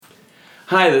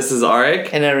Hi, this is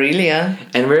Arik. And Aurelia.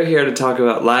 And we're here to talk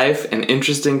about life and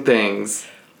interesting things.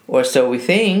 Or so we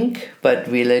think, but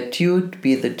we let you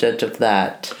be the judge of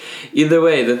that. Either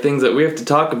way, the things that we have to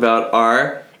talk about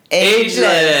are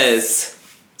ageless.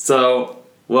 So,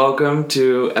 welcome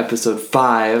to episode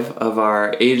 5 of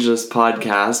our Ageless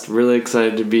podcast. Really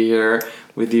excited to be here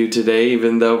with you today,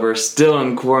 even though we're still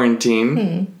in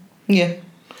quarantine. Yeah.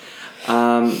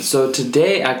 So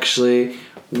today, actually,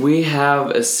 we have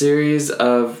a series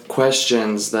of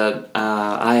questions that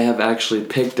I have actually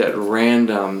picked at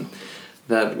random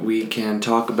that we can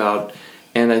talk about.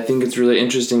 And I think it's really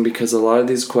interesting because a lot of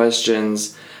these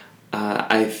questions,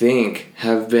 I think,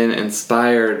 have been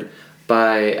inspired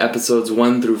by episodes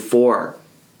 1 through 4.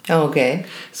 Okay.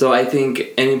 So I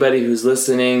think anybody who's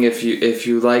listening, if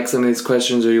you like some of these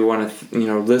questions or you want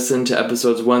to listen to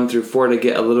episodes 1 through 4 to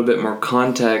get a little bit more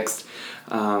context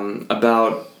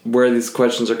about where these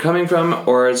questions are coming from,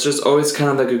 or it's just always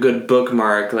kind of like a good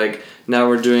bookmark. Like now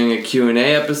we're doing a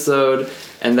Q&A episode,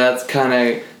 and that's kind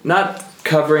of not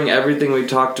covering everything we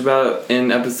talked about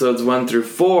in episodes 1 through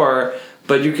 4,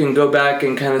 but you can go back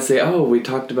and kind of say, oh, we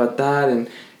talked about that, and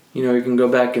you can go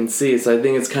back and see. So I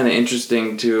think it's kind of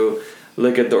interesting to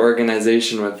look at the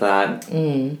organization with that.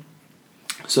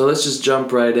 So let's just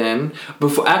jump right in.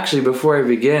 Before I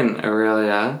begin,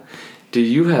 Aurelia, do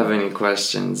you have any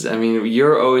questions? I mean,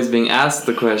 you're always being asked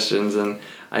the questions, and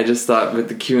I just thought with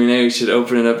the Q&A we should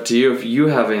open it up to you if you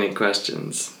have any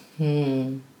questions.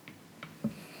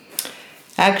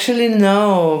 Actually,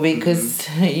 no, because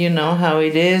you know how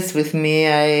it is with me.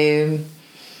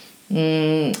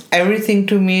 Everything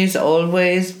to me is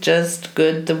always just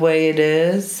good the way it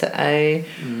is. I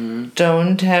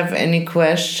don't have any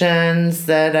questions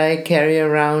that I carry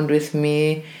around with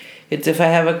me. It's if I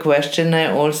have a question, I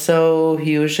also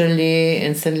usually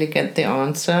instantly get the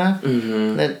answer.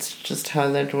 That's just how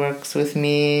that works with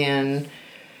me. And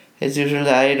as usual,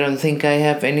 I don't think I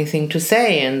have anything to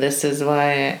say. And this is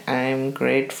why I'm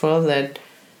grateful that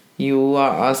you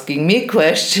are asking me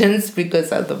questions,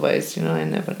 because otherwise, I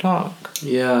never talk.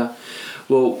 Yeah.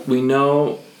 Well, we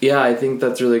know, I think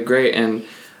that's really great. And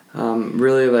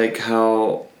really like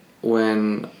how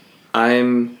when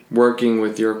I'm working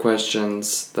with your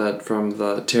questions that from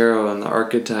the tarot and the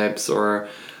archetypes, or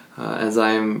as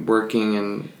I'm working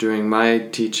and doing my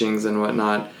teachings and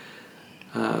whatnot,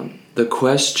 the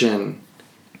question,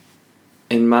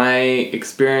 in my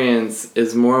experience,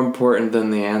 is more important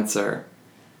than the answer.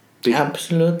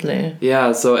 Absolutely.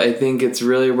 Yeah, so I think it's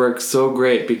really works so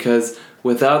great because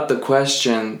without the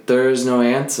question, there is no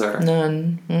answer.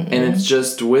 None. And it's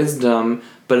just wisdom,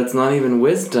 but it's not even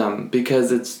wisdom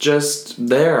because it's just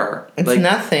there. It's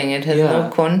nothing. It has no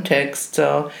context,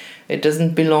 so it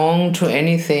doesn't belong to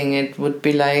anything. It would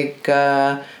be like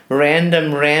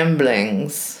random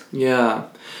ramblings. Yeah.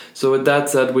 So with that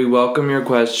said, we welcome your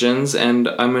questions, and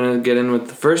I'm going to get in with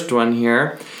the first one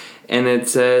here. And it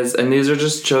says, and these are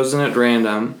just chosen at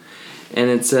random, and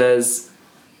it says,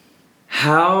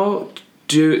 how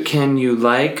can you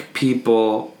like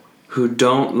people who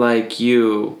don't like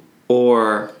you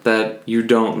or that you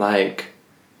don't like?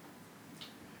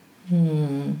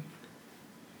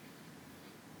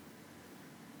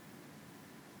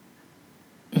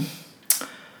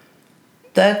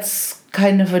 That's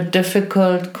kind of a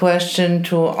difficult question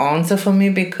to answer for me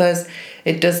because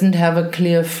it doesn't have a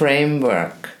clear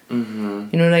framework.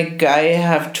 Like I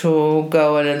have to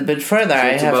go a little bit further. So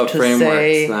it's I have about to frameworks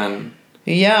say, then.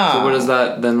 Yeah. So what is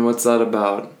that then? What's that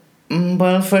about?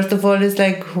 Well, first of all, it's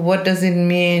like, what does it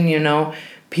mean?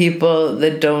 People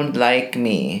that don't like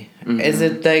me. Is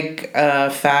it like a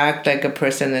fact, like a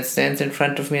person that stands in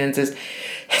front of me and says,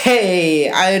 "Hey,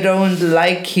 I don't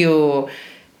like you,"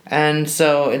 and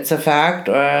so it's a fact,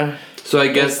 or? So I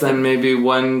guess then maybe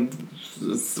one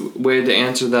way to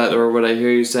answer that, or what I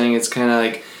hear you saying, it's kind of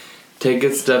like take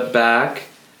a step back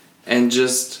and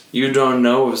just, you don't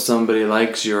know if somebody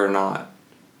likes you or not.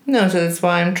 No, so that's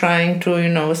why I'm trying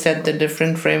to, set the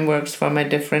different frameworks for my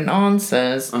different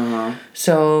answers.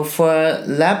 So for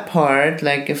that part,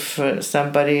 like if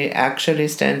somebody actually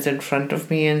stands in front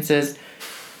of me and says,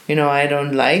 I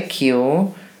don't like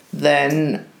you,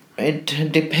 then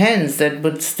it depends. That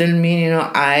would still mean,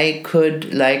 I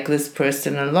could like this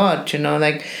person a lot,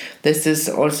 like this is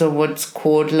also what's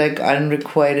called like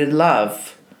unrequited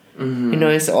love.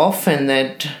 It's often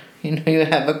that, you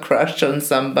have a crush on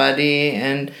somebody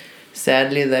and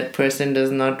sadly that person does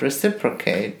not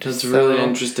reciprocate. That's really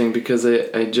interesting because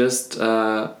I just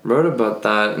wrote about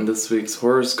that in this week's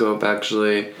horoscope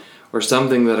actually, or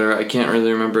something I can't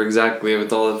really remember exactly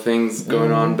with all the things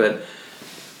going on, but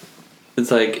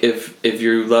it's like if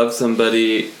you love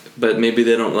somebody but maybe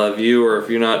they don't love you, or if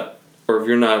you're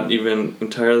not even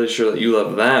entirely sure that you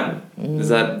love them. Is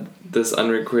that this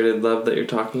unrequited love that you're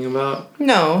talking about?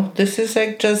 No, this is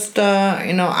like just,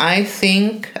 I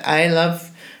think I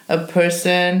love a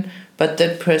person, but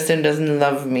that person doesn't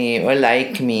love me or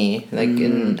like me, like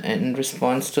in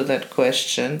response to that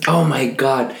question. Oh my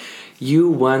God. You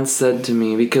once said to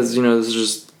me, because, this is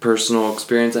just personal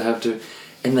experience I have to,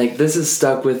 and like this has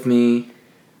stuck with me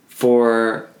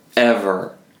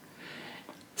forever.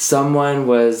 Someone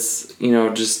was,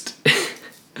 just,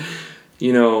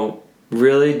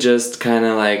 really just kind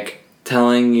of like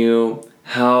telling you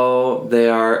how they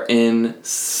are in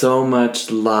so much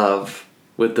love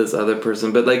with this other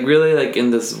person, but like really like in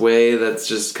this way that's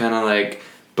just kind of like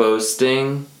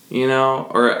boasting,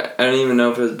 or I don't even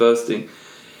know if it was boasting.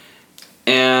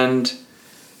 And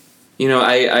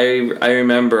I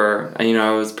remember,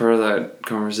 I was part of that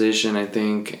conversation, I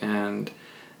think, and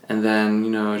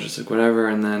then I was just like whatever,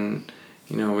 and then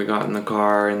we got in the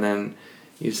car, and then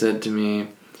you said to me,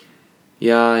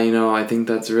 yeah, I think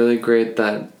that's really great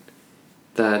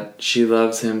that she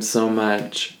loves him so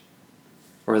much,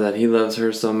 or that he loves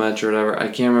her so much, or whatever. I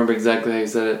can't remember exactly how you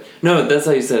said it. No, that's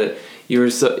how you said it. You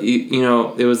were so,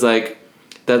 it was like,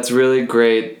 that's really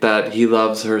great that he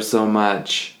loves her so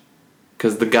much.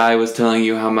 Because the guy was telling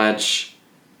you how much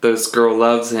this girl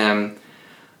loves him.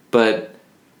 But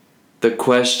the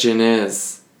question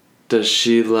is, does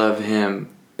she love him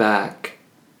back?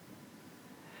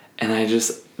 And I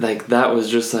just, like, that was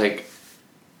just like,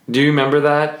 do you remember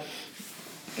that?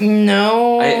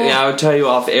 No. I would tell you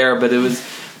off air, but it was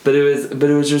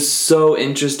just so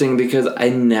interesting because I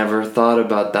never thought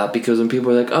about that. Because when people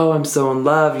are like, oh, I'm so in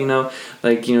love,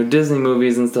 Disney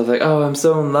movies and stuff, like, oh, I'm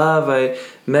so in love, I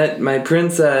met my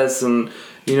princess and,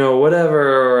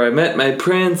 whatever, or I met my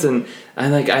prince and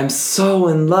I'm like, I'm so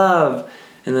in love.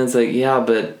 And then it's like, yeah,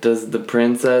 but does the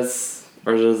princess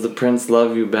or does the prince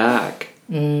love you back?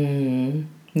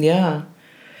 Yeah.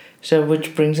 So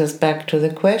which brings us back to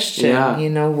the question,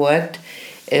 what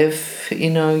if,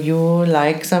 you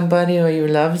like somebody or you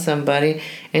love somebody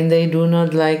and they do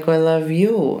not like or love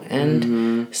you?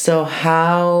 And so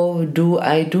how do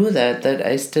I do that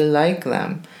I still like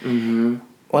them?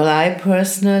 Well, I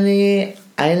personally,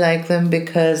 I like them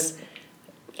because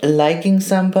liking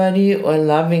somebody or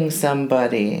loving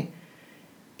somebody,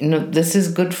 this is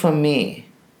good for me.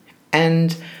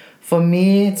 And for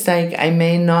me, it's like I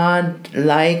may not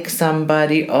like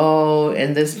somebody,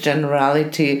 in this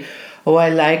generality, I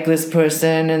like this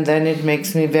person, and then it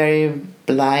makes me very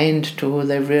blind to who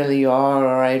they really are,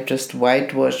 or I just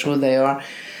whitewash who they are.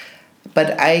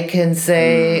 But I can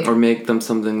say... or make them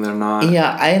something they're not.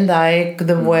 Yeah, I like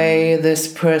the way this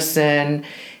person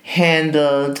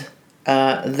handled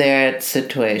their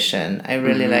situation. I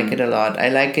really like it a lot. I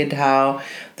like it how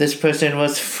this person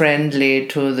was friendly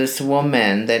to this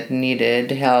woman that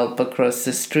needed help across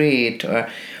the street, or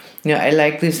I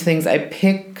like these things. I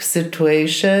pick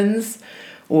situations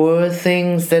or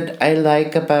things that I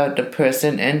like about a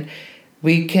person, and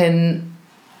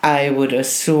I would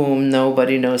assume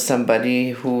nobody knows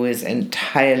somebody who is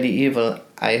entirely evil.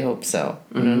 I hope so.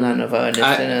 None of our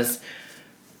listeners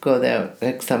go there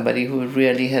like somebody who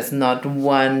really has not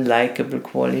one likable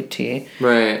quality.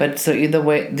 Right. But so either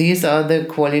way, these are the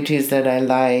qualities that I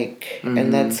like,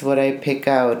 and that's what I pick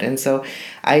out. And so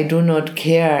I do not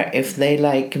care if they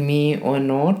like me or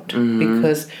not,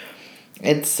 because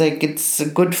it's like it's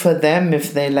good for them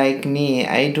if they like me.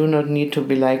 I do not need to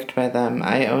be liked by them.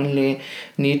 I only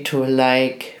need to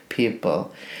like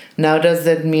people. Now, does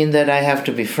that mean that I have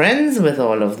to be friends with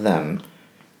all of them?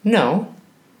 No.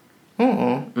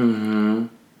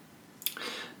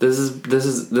 This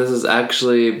is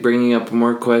actually bringing up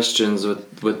more questions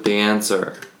with the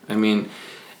answer. I mean,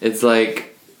 it's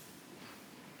like,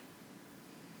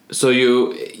 so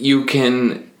you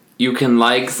can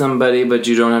like somebody, but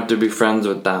you don't have to be friends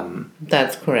with them.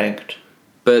 That's correct.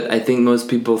 But I think most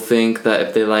people think that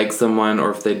if they like someone,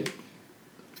 or that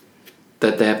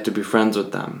they have to be friends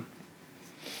with them.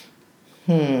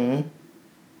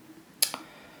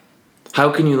 How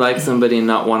can you like somebody and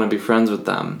not want to be friends with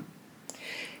them?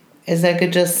 As like I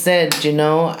just said, you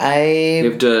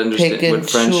have to understand what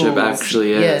friendship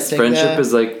actually is. Yes, friendship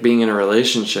is like being in a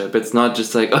relationship. It's not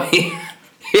just like, oh,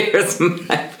 here's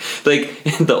my... Like,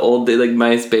 in the old day, like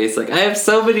MySpace, like, I have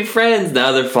so many friends.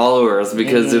 Now they're followers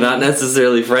because they're not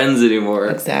necessarily friends anymore.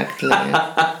 Exactly.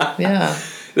 Yeah.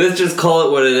 Let's just call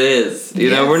it what it is. You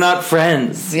know, we're not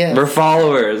friends. Yes. We're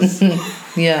followers.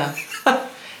 Yeah.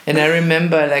 And I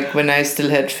remember, like, when I still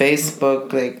had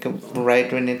Facebook, like,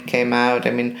 right when it came out,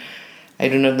 I mean, I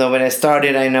do not know when I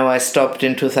started. I know I stopped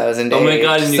in 2008. Oh my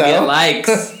God, and you get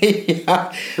likes.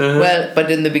 Yeah. Well, but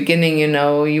in the beginning, you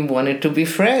know, you wanted to be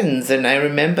friends. And I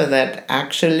remember that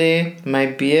actually my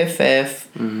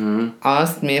BFF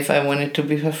asked me if I wanted to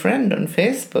be her friend on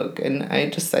Facebook. And I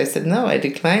said no, I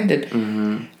declined it.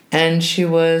 And she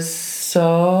was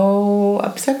so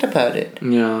upset about it.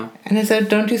 Yeah. And I said,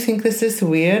 don't you think this is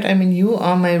weird? I mean, you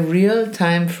are my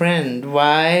real-time friend.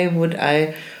 Why would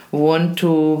I want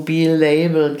to be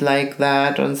labeled like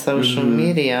that on social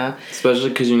media? Especially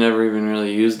because you never even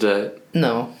really used it.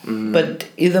 No. But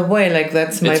either way, like,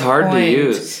 that's my point. It's hard to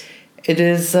use. It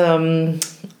is,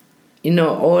 you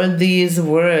know, all these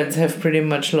words have pretty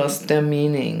much lost their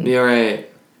meaning. You're right.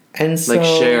 And so like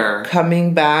share.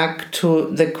 Coming back to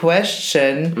the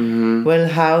question, well,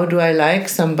 how do I like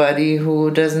somebody who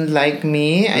doesn't like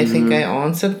me? I think I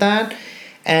answered that.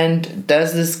 And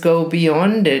does this go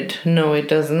beyond it? No, it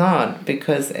does not.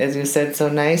 Because as you said so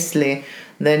nicely,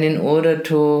 then in order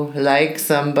to like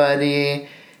somebody,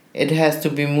 it has to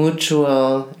be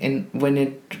mutual when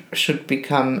it should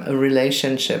become a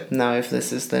relationship. Now, if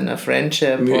this is then a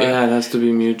friendship or it has to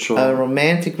be mutual. A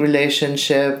romantic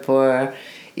relationship or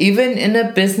even in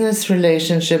a business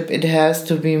relationship, it has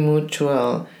to be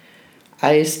mutual.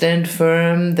 I stand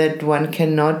firm that one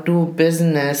cannot do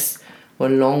business or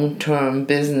long-term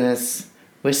business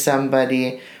with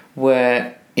somebody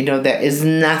where, you know, there is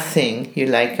nothing you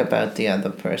like about the other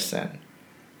person.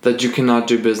 That you cannot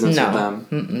do business with them.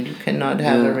 You cannot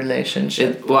have a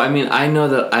relationship. Well, I mean, I know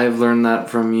that I've learned that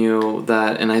from you,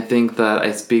 and I think that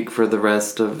I speak for the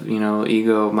rest of, you know,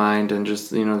 ego mind and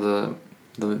just, you know,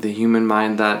 the human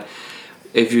mind, that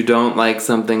if you don't like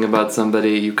something about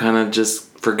somebody, you kind of just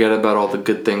forget about all the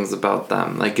good things about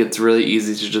them. Like, it's really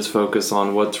easy to just focus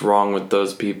on what's wrong with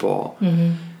those people.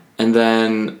 And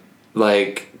then,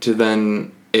 like,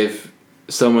 if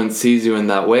someone sees you in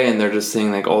that way and they're just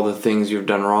saying, like, all the things you've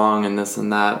done wrong and this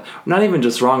and that, not even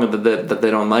just wrong, that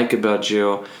they don't like about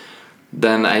you,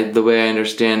 then the way I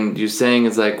understand you saying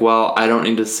is like, well, I don't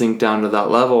need to sink down to that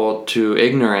level to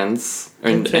ignorance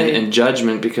and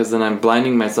judgment, because then I'm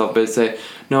blinding myself. But I say,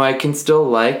 no, I can still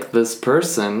like this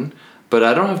person, but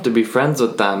I don't have to be friends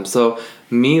with them. So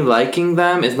me liking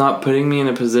them is not putting me in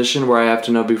a position where I have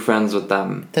to now be friends with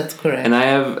them. That's correct. And I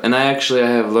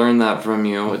have learned that from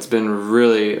you. It's been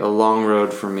really a long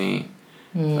road for me.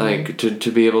 Like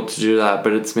to be able to do that,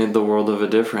 but it's made the world of a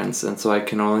difference. And so I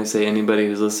can only say, anybody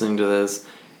who's listening to this,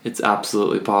 it's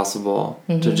absolutely possible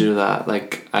to do that.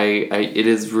 Like it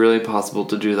is really possible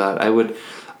to do that. I would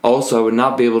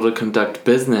not be able to conduct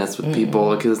business with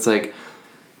people, because it's like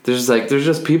there's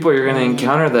just people you're going to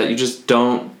encounter that you just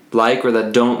don't like, or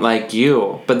that don't like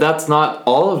you, but that's not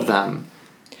all of them.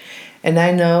 And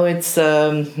I know it's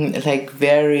like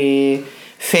very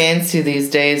fancy these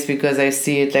days, because I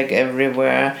see it like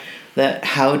everywhere, that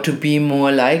how to be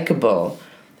more likable.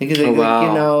 Because you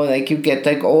know, like you get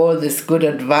like all this good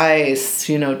advice,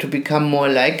 you know, to become more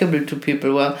likable to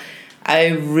people. Well, I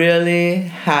really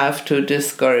have to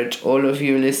discourage all of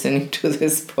you listening to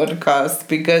this podcast,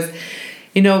 because,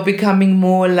 you know, becoming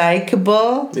more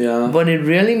likable, what it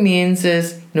really means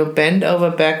is, you know, bend over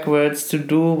backwards to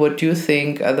do what you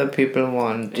think other people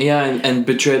want. Yeah, and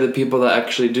betray the people that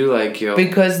actually do like you.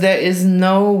 Because there is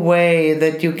no way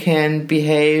that you can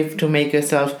behave to make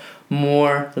yourself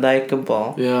more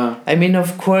likable. Yeah. I mean,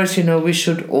 of course, you know, we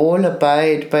should all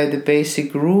abide by the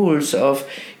basic rules of,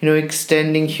 you know,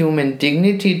 extending human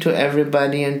dignity to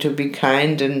everybody and to be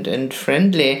kind and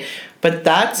friendly. But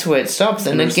that's where it stops.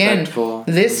 And again,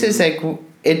 this is like,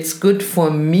 it's good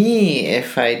for me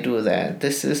if I do that.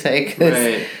 This is like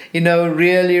this, you know,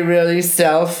 really, really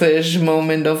selfish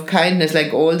moment of kindness.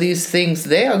 Like all these things,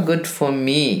 they are good for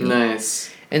me. Nice.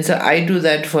 And so I do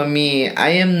that for me. I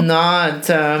am not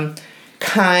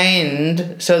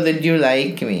kind so that you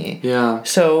like me. Yeah.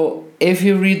 So if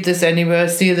you read this anywhere,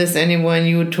 see this anywhere on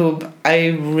YouTube, I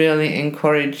really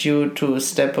encourage you to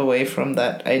step away from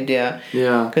that idea.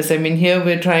 Yeah. Because, I mean, here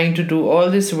we're trying to do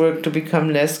all this work to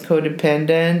become less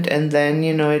codependent, and then,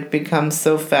 you know, it becomes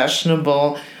so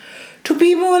fashionable to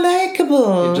be more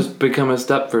likable. You just become a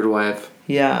Stepford wife.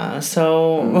 Yeah,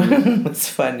 so it's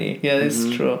funny. Yeah, it's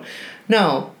true.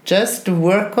 No, just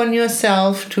work on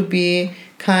yourself to be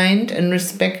kind and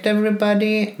respect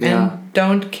everybody, and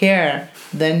don't care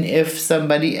then if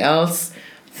somebody else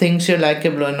thinks you're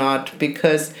likable or not,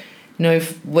 because, you know,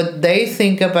 if what they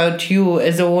think about you,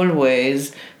 as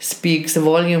always, speaks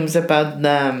volumes about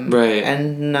them,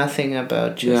 and nothing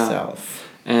about yourself.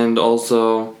 And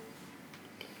also,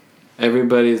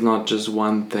 everybody's not just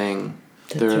one thing.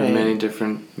 There are many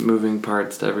different moving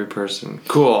parts to every person.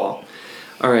 Cool.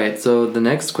 All right, so the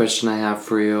next question I have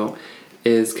for you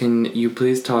is, can you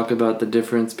please talk about the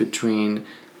difference between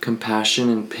compassion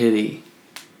and pity?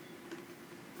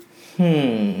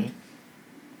 That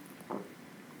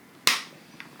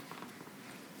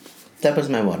was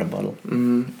my water bottle.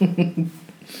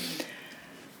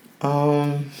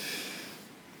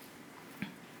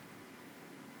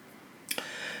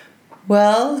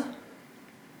 Well,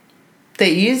 the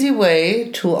easy way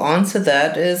to answer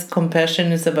that is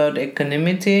compassion is about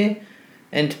equanimity,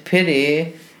 and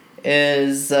pity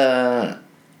is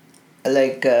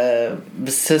like a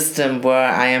system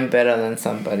where I am better than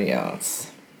somebody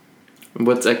else.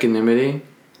 What's equanimity?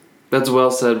 That's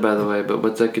well said, by the way, but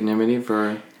what's equanimity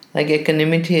for? Like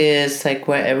equanimity is like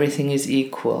where everything is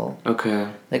equal. Okay.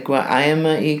 Like where I am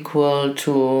equal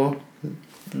to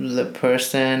the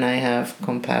person I have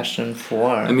compassion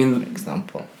for, for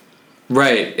example.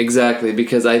 Right, exactly,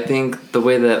 because I think the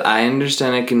way that I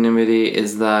understand equanimity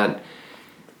is that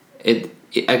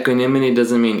equanimity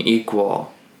doesn't mean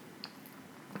equal.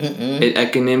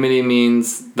 Equanimity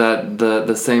means that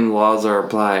the same laws are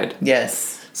applied.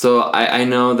 Yes. So I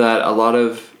know that a lot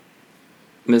of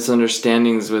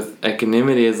misunderstandings with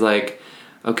equanimity is like,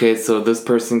 okay, so this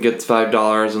person gets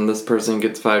 $5 and this person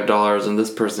gets $5 and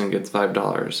this person gets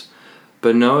 $5.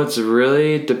 But no, it's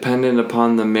really dependent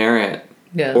upon the merit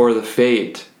or the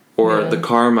fate or the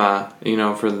karma,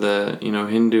 for the,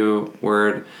 Hindu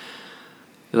word.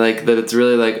 Like that it's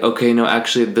really like, okay, no,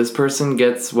 actually this person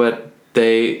gets what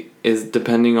they is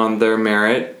depending on their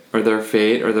merit or their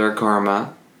fate or their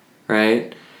karma,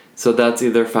 right? So that's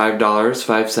either $5,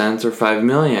 5 cents, or 5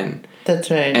 million.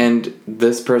 That's right. And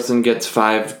this person gets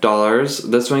 $5.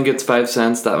 This one gets 5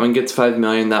 cents. That one gets 5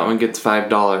 million. That one gets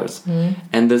 $5.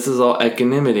 And this is all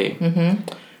equanimity.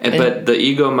 But the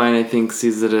ego mind, I think,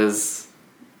 sees it as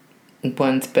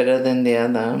one's better than the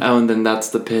other. Oh, and then that's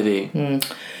the pity.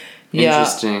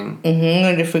 Interesting.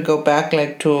 And if we go back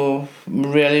to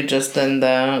really just then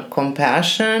the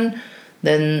compassion,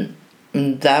 then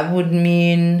that would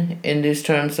mean in these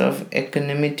terms of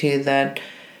equanimity that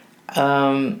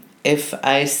if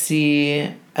I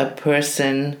see a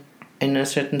person in a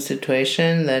certain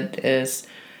situation that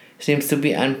seems to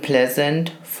be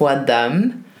unpleasant for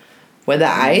them, whether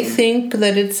I think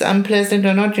that it's unpleasant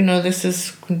or not,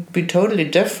 this could be totally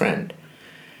different.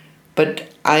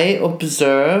 But I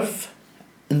observe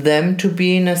them to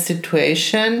be in a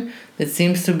situation that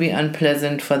seems to be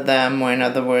unpleasant for them, or in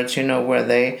other words, where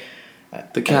they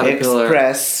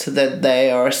express that they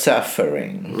are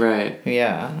suffering. Right.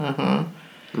 Yeah.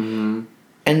 And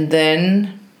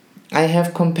then I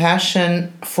have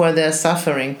compassion for their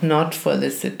suffering, not for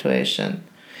the situation.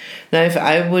 Now, if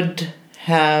I would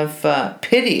have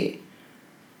pity,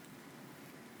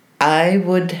 I'm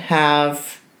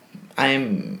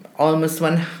almost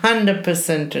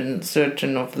 100%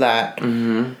 certain of that.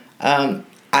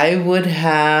 I would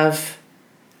have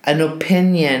an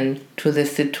opinion to the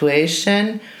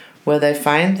situation where they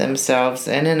find themselves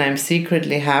in, and I'm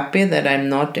secretly happy that I'm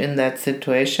not in that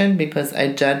situation because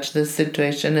I judge the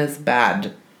situation as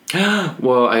bad.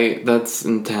 Well, that's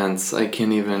intense. I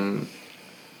can't even...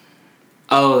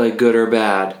 Oh, like good or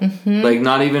bad. Like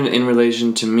not even in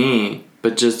relation to me,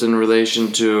 but just in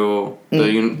relation to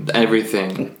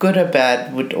everything. Good or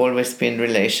bad would always be in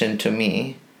relation to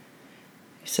me.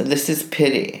 So this is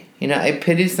pity. I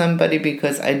pity somebody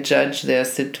because I judge their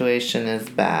situation as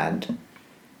bad.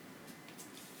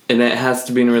 And it has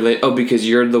to be in relation... Oh, because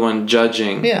you're the one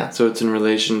judging. Yeah. So it's in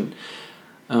relation...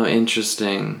 Oh,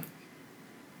 interesting.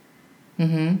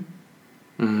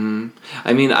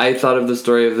 I mean, I thought of the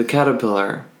story of the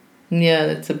caterpillar. Yeah,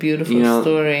 that's a beautiful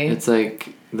story. It's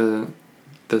like the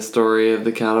story of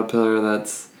the caterpillar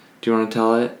that's... Do you want to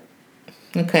tell it?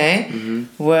 Okay.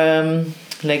 Where,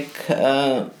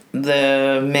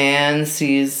 the man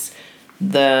sees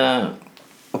the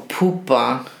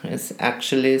pupa is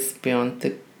actually beyond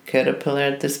the caterpillar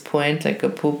at this point, like a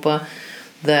pupa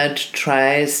that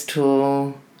tries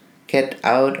to get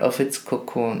out of its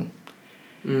cocoon.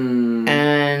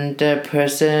 And the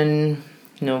person,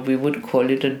 we would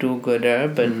call it a do-gooder,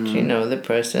 but, the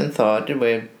person thought it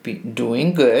would be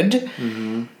doing good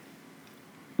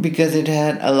because it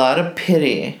had a lot of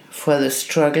pity for the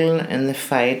struggle and the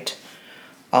fight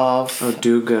of... Oh,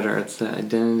 do-gooder. It's the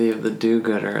identity of the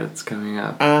do-gooder that's coming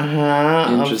up.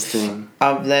 Interesting.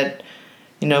 Of that,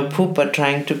 pupa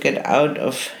trying to get out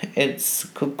of its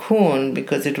cocoon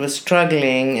because it was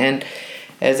struggling. And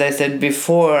as I said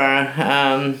before,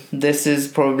 this is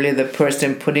probably the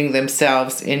person putting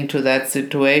themselves into that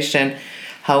situation.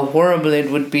 how horrible it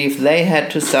would be if they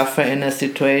had to suffer in a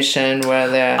situation where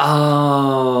they're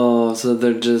so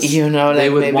they're just like they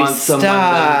would maybe want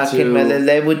stuck, to, and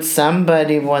whether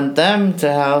somebody want them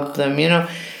to help them.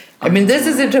 I mean, this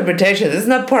is interpretation. This is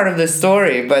not part of the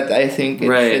story, but I think it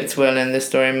fits well, and the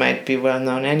story might be well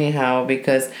known anyhow,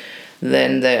 because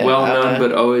then the well known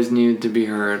but always needed to be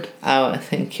heard. Our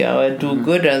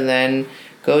do-gooder then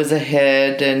goes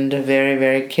ahead and very,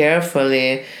 very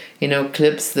carefully,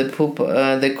 clips the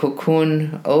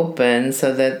cocoon open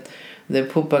so that the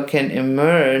pupa can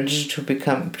emerge to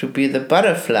be the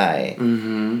butterfly.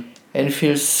 Mm-hmm. And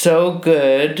feels so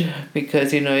good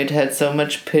because, it had so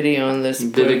much pity on this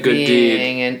poor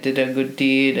being and did a good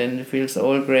deed, and it feels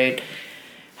all great.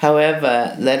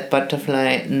 However, that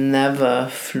butterfly never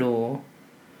flew,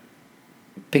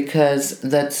 because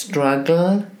that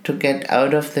struggle to get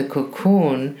out of the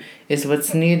cocoon is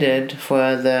what's needed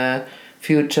for the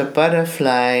future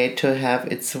butterfly to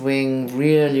have its wing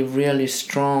really, really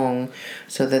strong,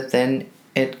 so that then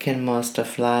it can master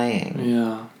flying.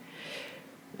 Yeah.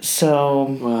 So,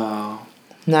 wow.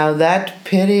 Now that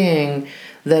pitying,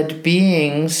 that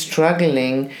being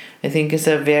struggling, I think is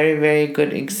a very, very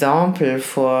good example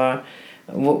for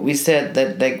what we said,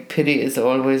 that like pity is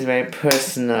always very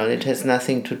personal. It has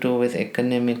nothing to do with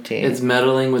equanimity. It's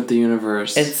meddling with the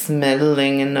universe. It's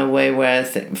meddling in a way,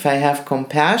 whereas if I have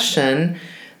compassion,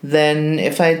 then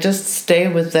if I just stay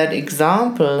with that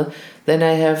example, then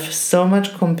I have so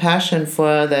much compassion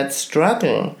for that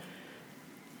struggle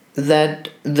that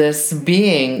this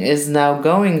being is now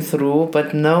going through,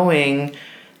 but knowing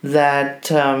that,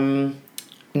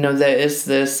 there is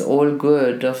this all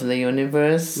good of the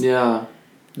universe. Yeah.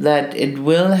 That it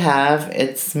will have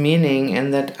its meaning,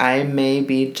 and that I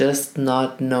maybe just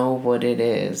not know what it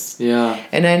is. Yeah.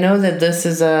 And I know that this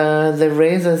is the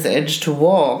razor's edge to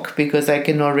walk, because I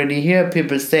can already hear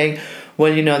people saying,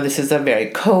 well, this is a very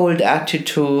cold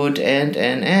attitude,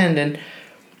 and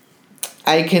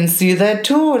I can see that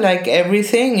too. Like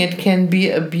everything, it can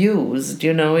be abused,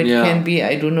 it can be,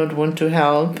 I do not want to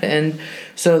help. And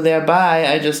so thereby,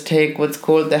 I just take what's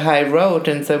called the high road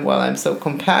and say, well, I'm so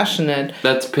compassionate.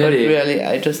 That's pity. But really,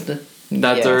 I just...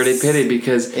 That's already pity,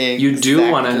 because you do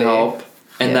want to help,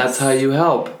 and that's how you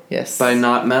help. Yes. By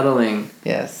not meddling.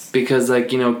 Yes. Because,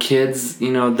 kids,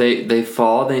 they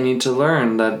fall, they need to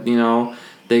learn that,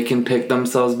 they can pick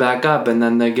themselves back up, and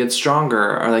then they get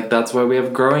stronger. Or that's why we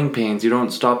have growing pains. You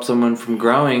don't stop someone from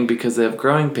growing because they have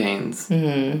growing pains.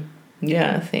 Mm-hmm.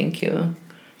 Yeah, thank you.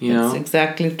 That's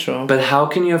exactly true. But how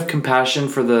can you have compassion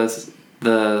for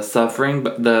the suffering,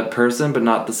 the person, but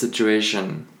not the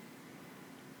situation?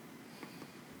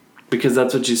 Because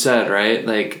that's what you said,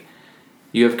 right?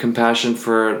 You have compassion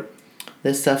for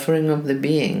the suffering of the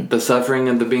being. The suffering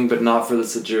of the being, but not for the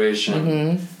situation.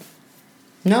 Mm-hmm.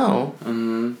 No.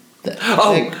 Mm-hmm.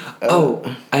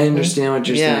 I understand what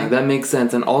you're saying. That makes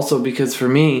sense. And also because for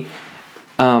me,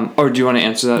 or do you want to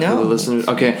answer that for the listeners?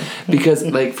 Okay. Because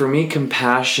for me,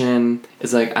 compassion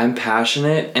is I'm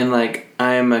passionate, and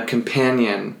I'm a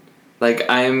companion.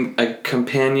 I'm a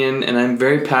companion, and I'm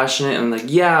very passionate, and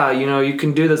you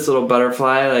can do this, little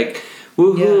butterfly,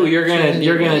 woohoo, you're gonna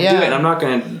do it. I'm not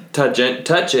gonna touch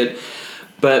it.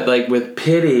 But with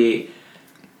pity,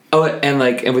 and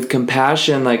with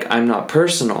compassion, I'm not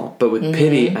personal, but with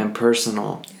pity, I'm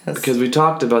personal. Yes. Because we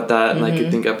talked about that in I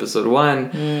think episode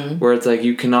 1, where it's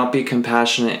you cannot be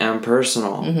compassionate and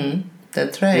personal. Mm-hmm.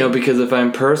 That's right. Because if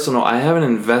I'm personal, I have an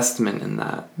investment in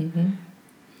that. Mm-hmm.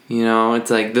 It's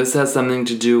this has something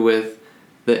to do with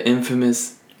the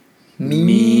infamous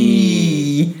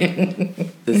me.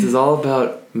 This is all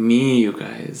about me, you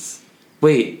guys.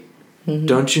 Wait,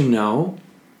 don't you know?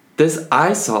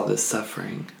 I saw this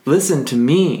suffering. Listen to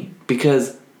me,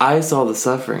 because I saw the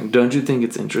suffering. Don't you think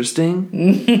it's interesting?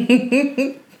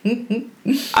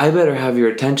 I better have your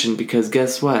attention, because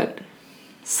guess what?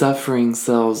 Suffering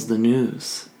sells the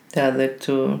news. Yeah, that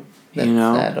too. That's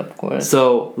sad, of course.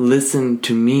 So listen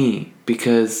to me,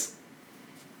 because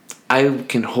I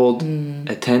can hold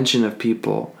attention of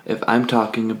people if I'm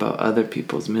talking about other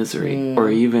people's misery,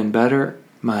 or even better,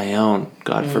 my own,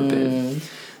 God forbid.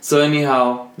 So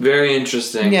anyhow, very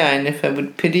interesting. Yeah, and if I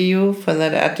would pity you for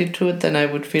that attitude, then I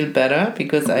would feel better,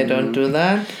 because I don't do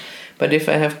that. But if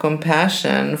I have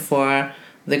compassion for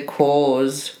the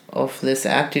cause of this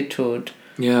attitude,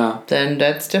 then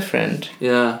that's different.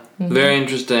 Yeah, very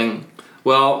interesting.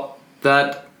 Well,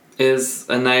 that is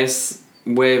a nice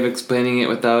way of explaining it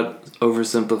without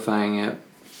oversimplifying it.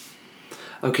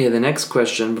 Okay, the next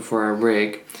question before our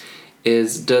break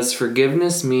is, does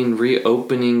forgiveness mean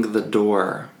reopening the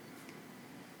door?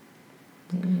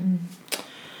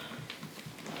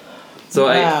 So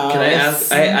can I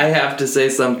ask? I have to say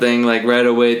something like right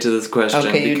away to this question.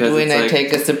 Okay, you do, and I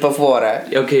take a sip of water.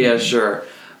 Okay, yeah, sure.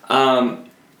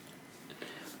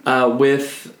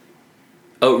 With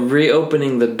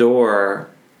reopening the door,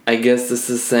 I guess this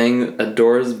is saying a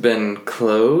door's been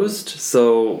closed.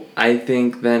 So I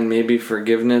think then maybe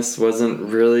forgiveness wasn't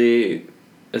really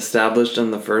established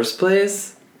in the first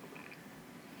place.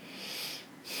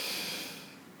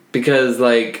 Because,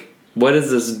 like, what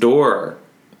is this door?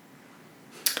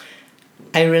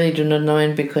 I really do not know,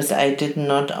 and because I did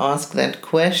not ask that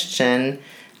question,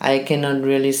 I cannot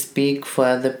really speak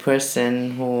for the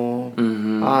person who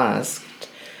asked.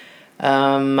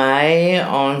 My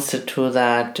answer to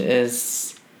that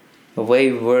is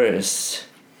way worse.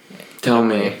 Tell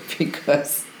me.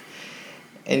 Because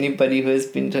anybody who has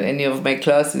been to any of my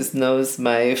classes knows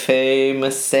my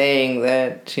famous saying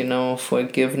that,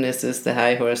 forgiveness is the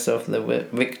high horse of the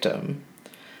victim.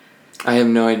 I have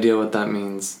no idea what that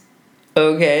means.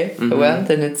 Okay, well,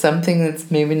 then it's something that's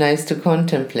maybe nice to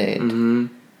contemplate.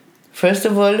 First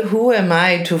of all, who am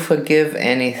I to forgive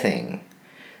anything?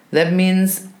 That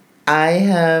means I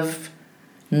have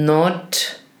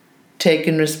not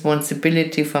taken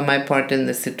responsibility for my part in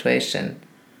the situation.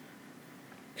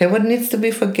 Okay, what needs to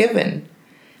be forgiven?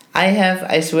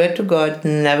 I swear to God,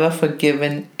 never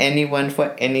forgiven anyone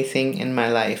for anything in my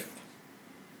life.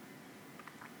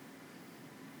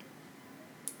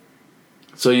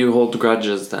 So you hold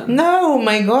grudges then? No,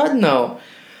 my God, no.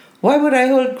 Why would I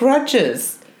hold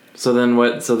grudges? So then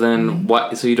what?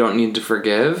 So you don't need to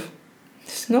forgive?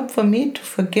 It's not for me to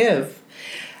forgive.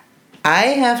 I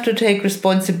have to take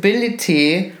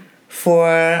responsibility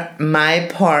for my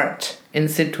part in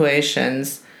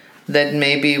situations that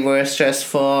maybe were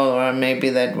stressful or maybe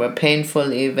that were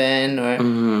painful even, or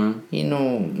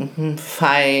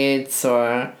fights,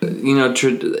 or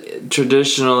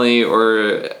traditionally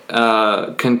or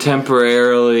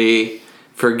contemporarily,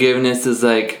 forgiveness is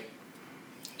like,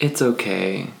 it's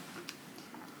okay,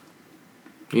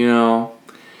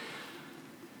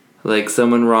 like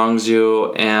someone wrongs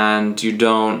you and you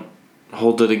don't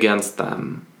hold it against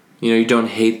them. You don't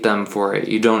hate them for it.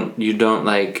 You don't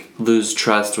like lose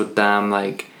trust with them,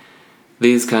 like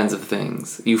these kinds of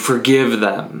things. You forgive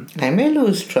them. I may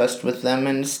lose trust with them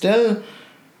and still,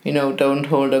 don't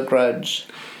hold a grudge.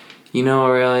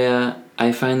 Aurelia,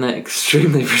 I find that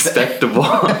extremely respectable.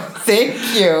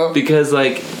 Thank you. Because,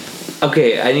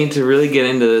 okay, I need to really get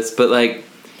into this, but,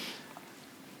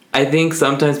 I think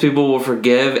sometimes people will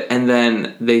forgive and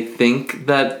then they think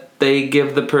that they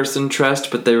give the person trust,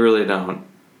 but they really don't.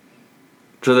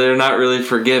 So they're not really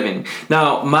forgiving.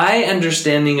 Now, my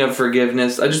understanding of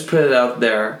forgiveness, I just put it out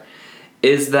there,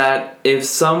 is that if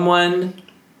someone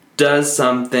does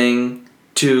something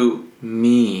to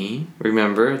me,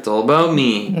 remember, it's all about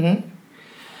me,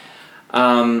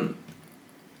 and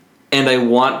I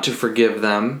want to forgive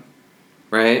them,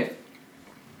 right?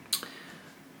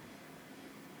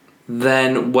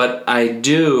 Then what I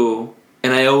do,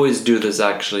 and I always do this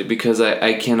actually, because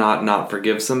I cannot not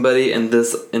forgive somebody, and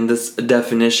this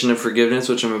definition of forgiveness,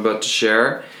 which I'm about to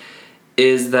share,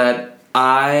 is that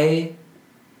I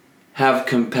have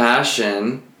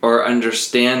compassion or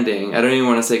understanding. I don't even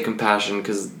want to say compassion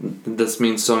because this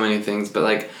means so many things,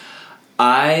 but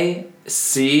I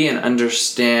see and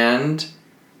understand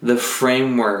the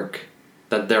framework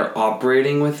that they're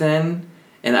operating within,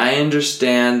 and I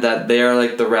understand that they are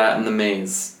like the rat in the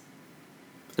maze.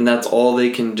 And that's all they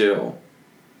can do.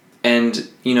 And,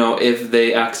 if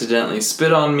they accidentally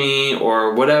spit on me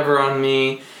or whatever on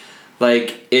me,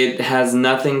 it has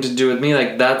nothing to do with me.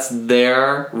 That's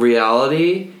their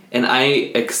reality. And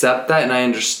I accept that and I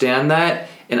understand that.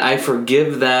 And I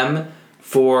forgive them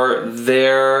for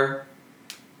their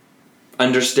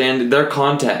understanding, their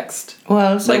context.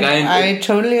 Well, so I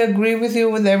totally agree with you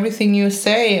with everything you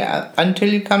say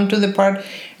until you come to the part,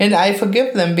 and I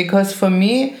forgive them, because for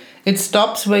me, it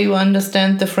stops where you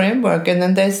understand the framework, and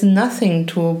then there's nothing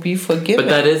to be forgiven. But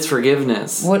that is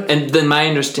forgiveness. And then my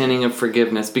understanding of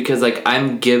forgiveness, because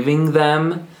I'm giving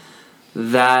them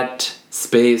that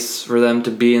space for them to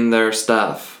be in their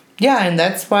stuff. Yeah, and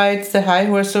that's why it's the high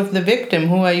horse of the victim.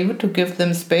 Who are you to give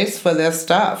them space for their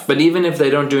stuff? But even if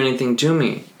they don't do anything to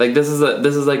me, this is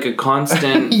like a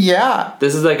constant. Yeah.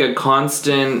 This is like a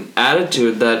constant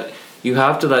attitude that you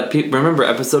have to let people. Remember,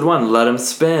 episode 1, let them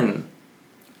spin.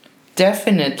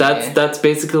 Definitely. That's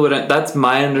basically that's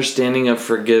my understanding of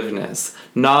forgiveness.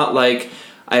 Not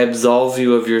I absolve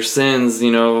you of your sins,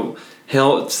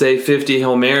 He'll say 50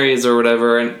 Hail Marys or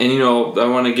whatever, and I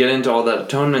want to get into all that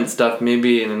atonement stuff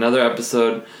maybe in another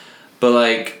episode,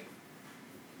 but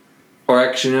Or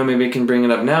actually, no, maybe I can bring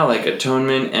it up now, like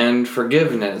atonement and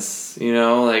forgiveness. You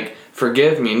know, like,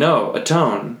 forgive me. No,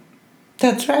 atone.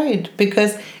 That's right,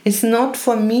 because it's not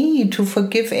for me to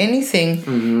forgive anything.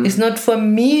 Mm-hmm. It's not for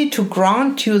me to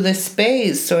grant you the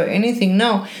space or anything.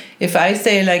 No, if I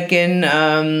say like in,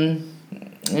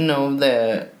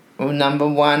 the number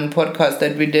one podcast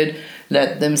that we did,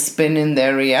 let them spin in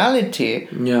their reality.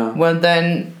 Yeah. Well,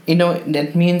 then,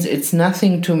 that means it's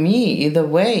nothing to me either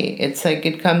way. It's like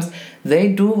it comes, they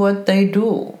do what they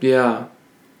do. Yeah.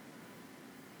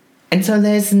 And so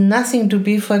there's nothing to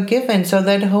be forgiven. So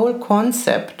that whole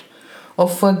concept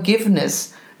of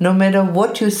forgiveness, no matter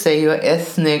what you say your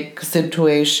ethnic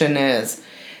situation is,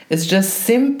 it's just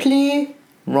simply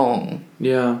wrong.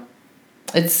 Yeah.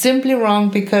 It's simply wrong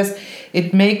because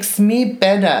it makes me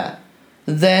better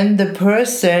than the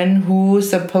person who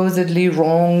supposedly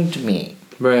wronged me.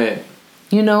 Right.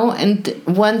 And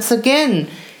once again,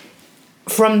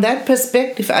 from that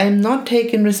perspective, I am not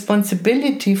taking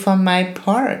responsibility for my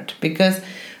part, because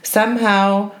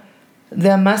somehow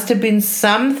there must have been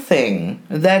something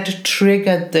that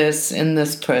triggered this in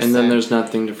this person. And then there's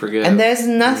nothing to forgive. And there's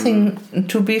nothing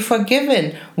to be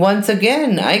forgiven. Once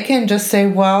again, I can just say,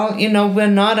 well, we're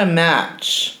not a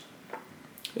match.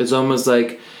 It's almost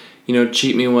like,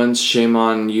 cheat me once, shame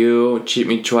on you. Cheat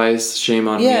me twice, shame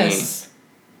on me.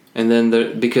 And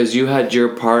then because you had your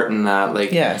part in that,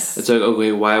 like, yes. It's like,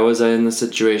 okay, why was I in this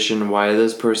situation? Why did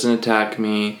this person attack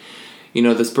me?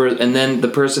 This person, and then the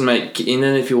person might, and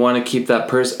then if you want to keep that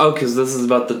person, because this is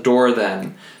about the door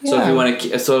then. Yeah. So if you want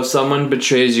to, so if someone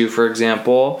betrays you, for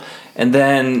example, and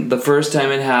then the first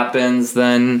time it happens,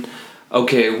 then,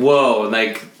 okay, whoa,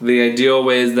 like, the ideal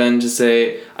way is then to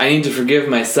say, I need to forgive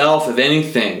myself, if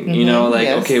anything,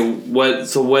 yes. Okay,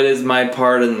 what is my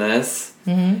part in this?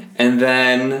 Mm-hmm. And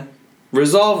then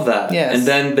resolve that. Yes. And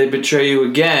then they betray you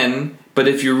again, but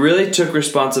if you really took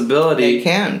responsibility... They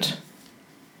can't.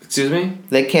 Excuse me?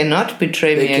 They cannot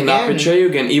betray me again. They cannot betray you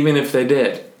again, even if they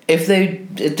did. If they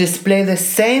display the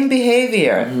same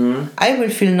behavior, I will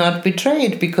feel not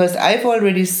betrayed, because I've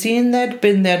already seen that,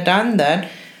 been there, done that.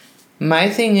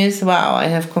 My thing is, wow, I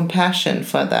have compassion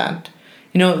for that.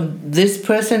 This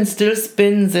person still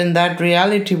spins in that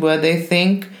reality where they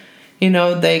think,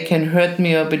 they can hurt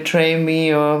me or betray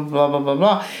me or blah, blah, blah,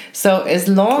 blah. So as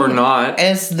long or not.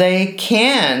 as they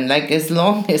can, like as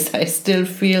long as I still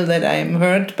feel that I am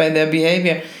hurt by their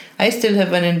behavior, I still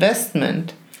have an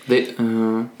investment.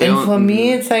 And for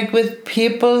me, it's like with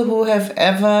people who have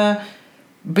ever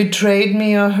betrayed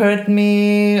me or hurt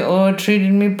me or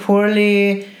treated me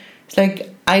poorly, it's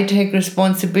like I take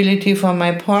responsibility for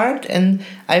my part, and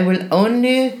I will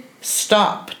only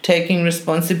stop taking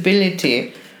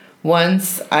responsibility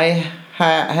once I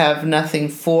have nothing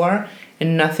for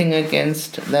and nothing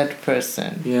against that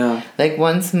person. Yeah. Like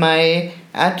once my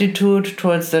attitude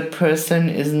towards that person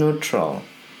is neutral.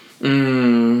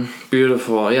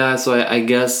 Beautiful. Yeah, so I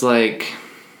guess, like,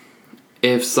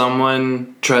 if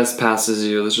someone trespasses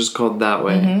you, let's just call it that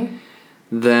way,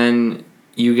 then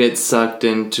you get sucked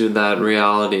into that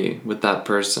reality with that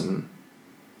person,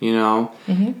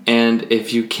 And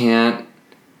if you can't,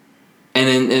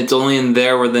 and it's only in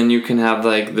there where then you can have,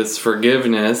 like, this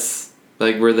forgiveness,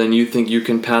 like, where then you think you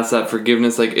can pass that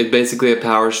forgiveness, like, it's basically a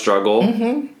power struggle,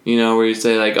 where you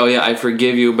say, like, oh yeah, I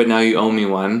forgive you, but now you owe me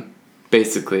one,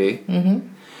 basically.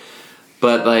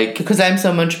 But, like... Because I'm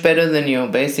so much better than you,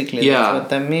 basically. Yeah. That's what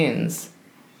that means.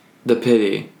 The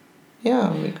pity. Yeah,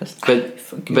 because I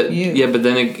forgive you. Yeah, but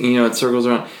then, it circles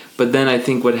around. But then I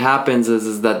think what happens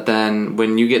is that then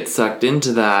when you get sucked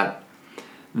into that,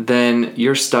 then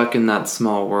you're stuck in that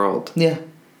small world. Yeah.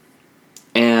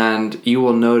 And you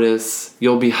will notice,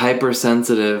 you'll be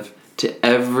hypersensitive to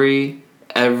every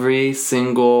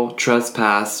single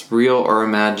trespass, real or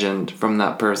imagined, from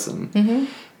that person.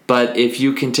 But if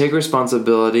you can take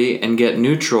responsibility and get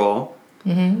neutral,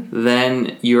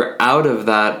 then you're out of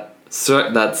that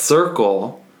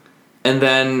circle. And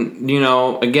then,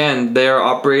 again, they're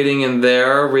operating in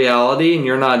their reality and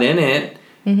you're not in it.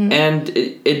 And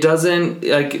it doesn't,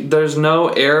 like, there's no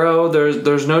arrow,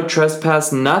 there's no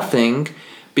trespass, nothing,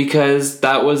 because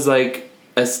that was like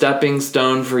a stepping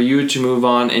stone for you to move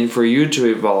on and for you to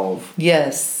evolve.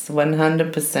 Yes,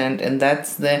 100%. And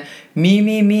that's the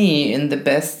me in the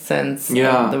best sense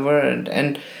of the word.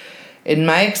 And in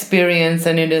my experience,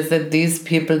 and it is that these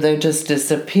people, they just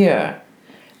disappear.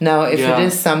 Now, if it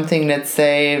is something, let's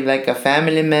say, like a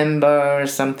family member or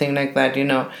something like that,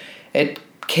 it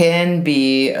can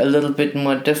be a little bit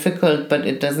more difficult, but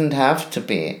it doesn't have to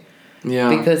be. Yeah.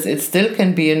 Because it still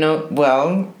can be,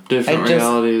 different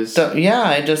realities.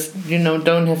 I just,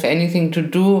 don't have anything to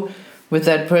do with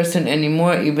that person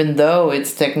anymore, even though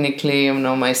it's technically,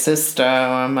 my sister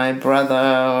or my brother.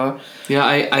 Or yeah,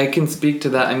 I can speak to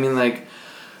that. I mean, like,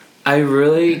 I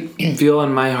really feel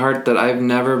in my heart that I've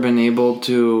never been able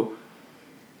to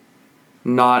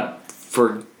not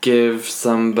forgive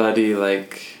somebody.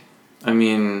 Like, I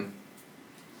mean,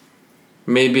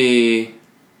 maybe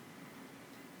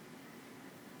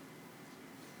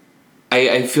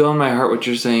I feel in my heart what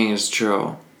you're saying is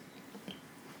true.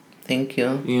 Thank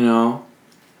you. You know?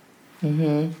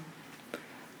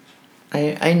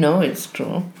 I know it's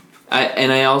true.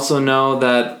 I also know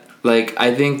that, like,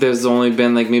 I think there's only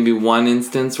been, like, maybe one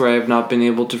instance where I've not been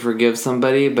able to forgive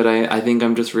somebody, but I think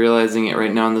I'm just realizing it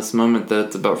right now in this moment that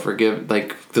it's about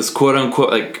this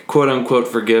quote-unquote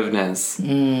forgiveness.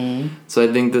 So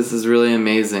I think this is really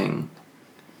amazing.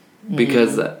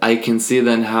 Because I can see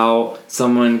then how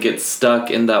someone gets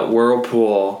stuck in that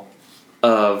whirlpool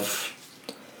of,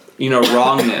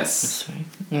 wrongness.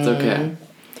 It's okay.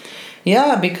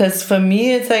 Yeah, because for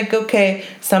me it's like, okay,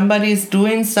 somebody's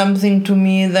doing something to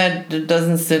me that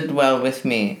doesn't sit well with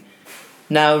me.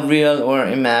 Now, real or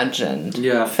imagined.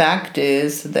 Yeah. Fact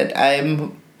is that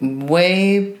I'm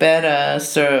way better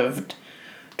served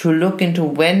to look into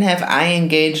when have I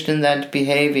engaged in that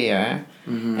behavior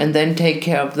and then take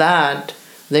care of that,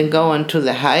 then go on to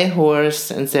the high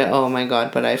horse and say, oh my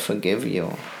God, but I forgive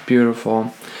you.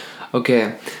 Beautiful.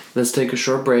 Okay, let's take a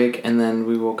short break and then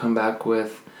we will come back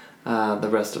with the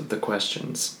rest of the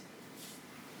questions.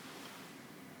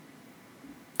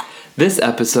 This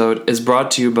episode is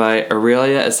brought to you by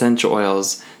Aurelia Essential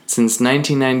Oils. Since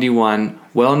 1991,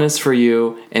 wellness for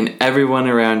you and everyone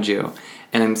around you.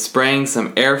 And I'm spraying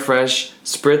some Air Fresh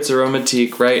Spritz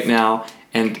Aromatique right now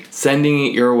and sending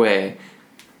it your way.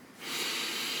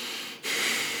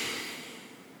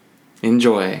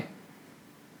 Enjoy.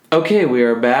 Okay, we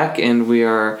are back and we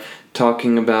are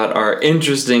talking about our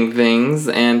interesting things,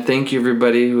 and thank you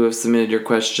everybody who have submitted your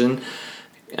question.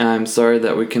 I'm sorry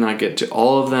that we cannot get to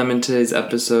all of them in today's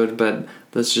episode, but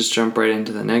let's just jump right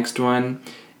into the next one.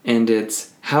 And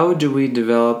it's, how do we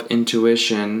develop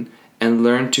intuition and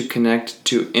learn to connect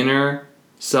to inner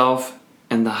self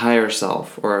and the higher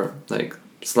self, or like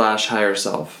 / higher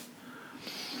self?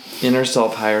 Inner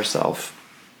self, higher self.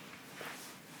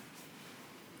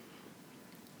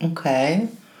 Okay.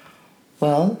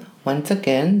 Well, once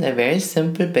again, the very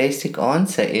simple basic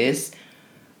answer is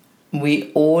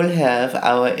we all have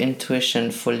our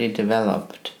intuition fully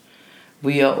developed.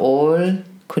 We are all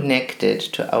connected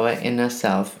to our inner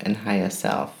self and higher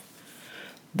self.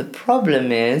 The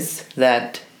problem is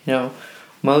that,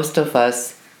 most of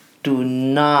us do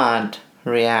not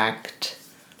react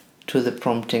to the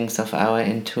promptings of our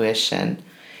intuition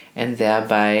and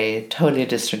thereby totally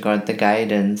disregard the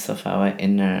guidance of our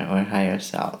inner or higher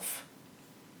self.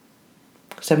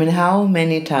 So, how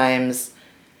many times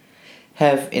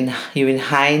have you in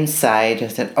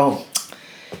hindsight said, oh,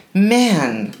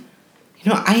 man,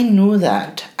 I knew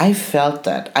that, I felt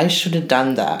that, I should have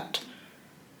done that,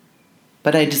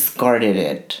 but I discarded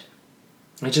it.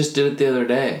 I just did it the other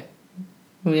day.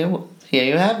 Yeah, well, here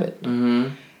you have it.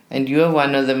 Mm-hmm. And you are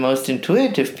one of the most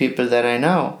intuitive people that I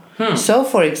know. So,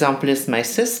 for example, is my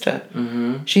sister.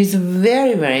 Mm-hmm. She's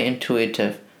very, very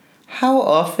intuitive. How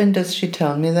often does she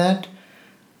tell me that?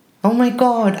 Oh my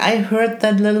God, I heard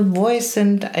that little voice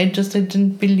and I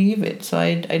didn't believe it, so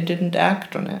I didn't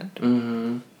act on it.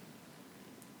 Mm-hmm.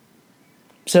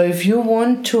 So if you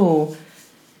want to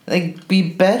be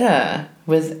better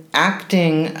with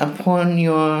acting upon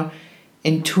your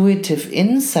intuitive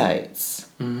insights,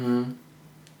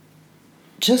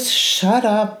 just shut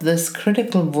up this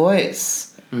critical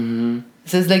voice. It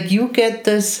says you get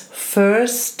this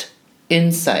first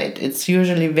insight. It's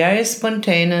usually very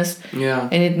spontaneous. Yeah.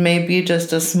 And it may be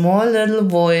just a small little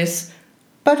voice,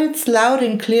 but it's loud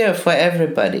and clear for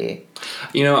everybody.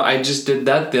 I just did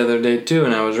that the other day too,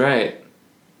 and I was right.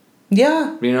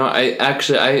 Yeah.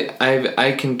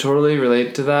 I can totally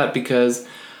relate to that because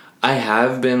I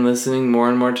have been listening more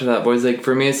and more to that voice.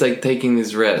 For me, it's taking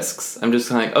these risks. I'm just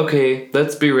kind of okay,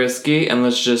 let's be risky and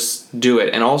let's just do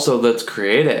it. And also, let's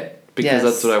create it because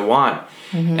that's what I want.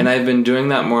 And I've been doing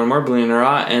that more and more, believe it or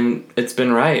not, and it's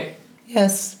been right.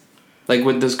 Yes.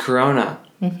 With this corona.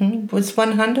 It's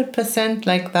 100%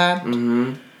 like that.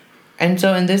 And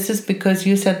this is because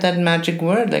you said that magic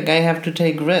word, I have to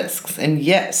take risks. And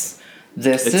yes,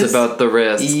 it's about the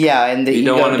risk. Yeah, and the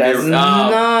ego does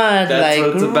not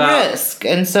risk.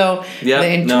 And so the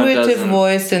intuitive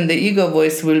voice and the ego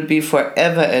voice will be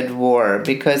forever at war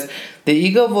because the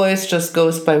ego voice just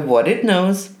goes by what it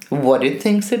knows, what it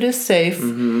thinks it is safe,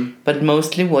 but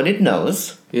mostly what it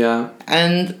knows. Yeah.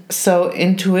 And so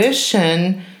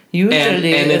intuition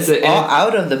Usually it's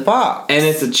out of the box. And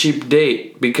it's a cheap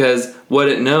date because what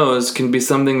it knows can be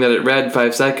something that it read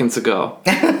 5 seconds ago.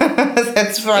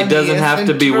 That's funny. It doesn't have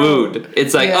to be wooed.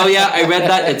 It's like, oh yeah, I read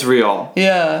that, it's real.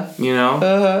 Yeah. You know?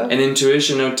 And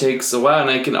intuition takes a while. And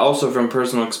I can also, from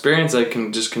personal experience, I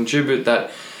can just contribute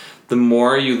that the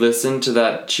more you listen to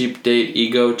that cheap date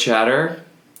ego chatter,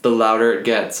 the louder it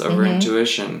gets over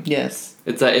intuition. Yes.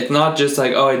 It's like, it's not just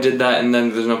like, oh, I did that and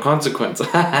then there's no consequence.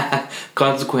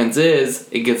 Consequence is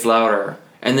it gets louder.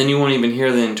 And then you won't even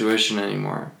hear the intuition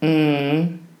anymore.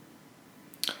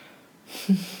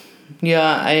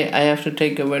 Yeah, I have to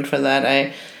take your word for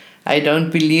that. I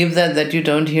don't believe that you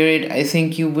don't hear it. I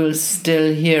think you will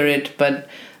still hear it, but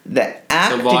the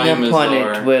acting upon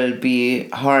it will be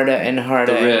harder and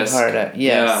harder and harder. Yes.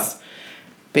 Yeah.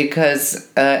 Because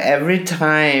every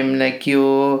time like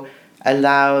you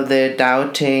allow the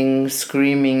doubting,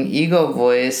 screaming ego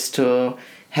voice to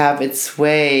have its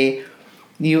way,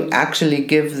 you actually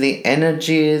give the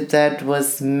energy that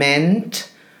was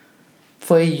meant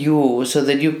for you so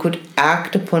that you could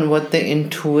act upon what the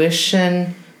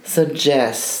intuition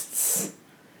suggests.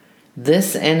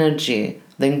 This energy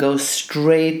then goes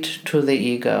straight to the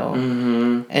ego.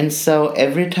 And so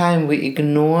every time we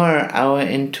ignore our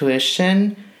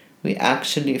intuition, we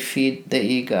actually feed the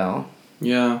ego.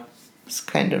 Yeah. It's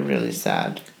kind of really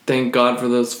sad. Thank God for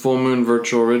those full moon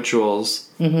virtual rituals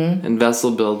and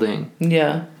vessel building.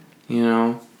 Yeah. You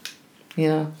know?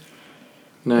 Yeah.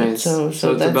 Nice. So it's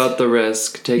about the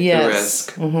risk. Take the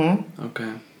risk.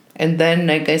 Okay. And then,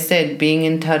 like I said, being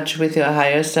in touch with your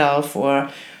higher self or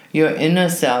your inner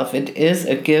self, it is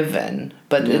a given,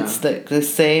 but it's the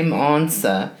same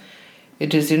answer.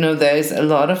 It is, there is a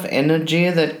lot of energy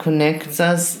that connects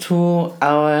us to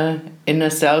our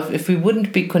inner self. If we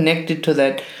wouldn't be connected to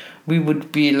that, we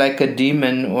would be like a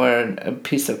demon or a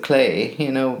piece of clay,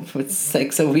 It's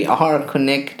like, so we are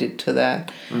connected to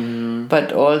that.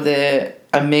 But all the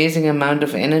amazing amount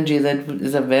of energy that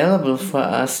is available for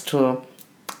us to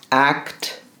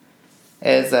act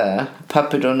as a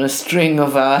puppet on a string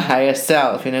of our higher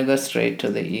self, go straight to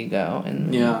the ego.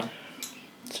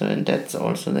 So, and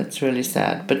that's really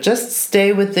sad. But just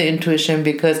stay with the intuition,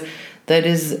 because that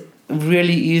is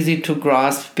really easy to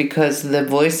grasp, because the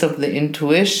voice of the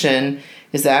intuition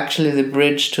is actually the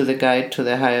bridge to the guide to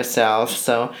the higher self.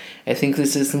 So I think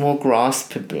this is more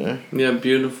graspable. Yeah,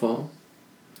 beautiful.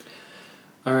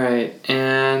 All right.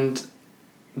 And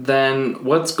then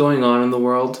what's going on in the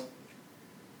world?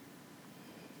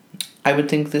 I would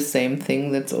think the same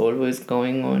thing that's always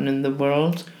going on in the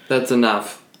world. That's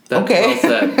enough. That's well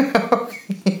said.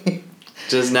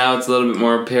 Just now it's a little bit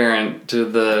more apparent to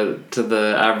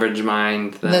the average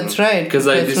mind. That's right. Because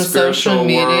like the social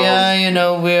media,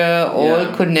 we're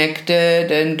all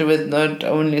connected, and with not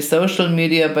only social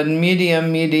media but media.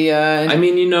 I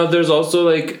mean, there's also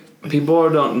like people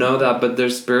don't know that, but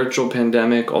there's spiritual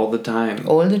pandemic all the time.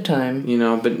 All the time.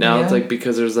 But now it's like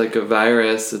because there's like a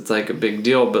virus, it's like a big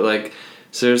deal. But like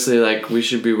seriously, like we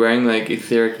should be wearing like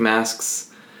etheric masks.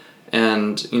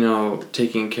 And,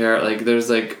 taking care, like, there's,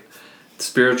 like,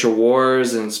 spiritual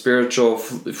wars and spiritual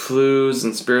flus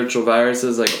and spiritual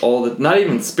viruses, like, not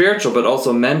even spiritual, but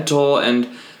also mental and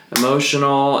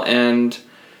emotional and,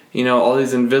 all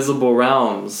these invisible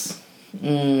realms.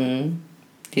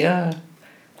 Yeah,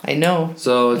 I know.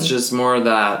 So it's just more of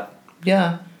that.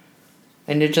 Yeah.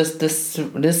 And it just,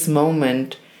 this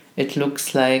moment, it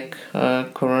looks like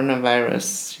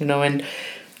coronavirus, and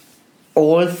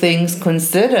all things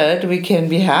considered, we can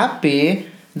be happy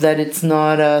that it's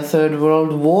not a third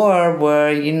world war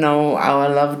where, our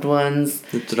loved ones...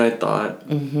 That's what I thought.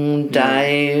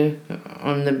 Die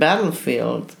on the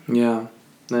battlefield. Yeah,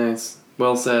 nice.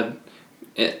 Well said.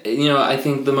 I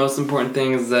think the most important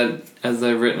thing is that, as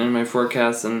I've written in my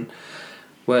forecast and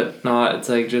whatnot, it's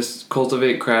like just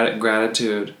cultivate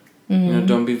gratitude.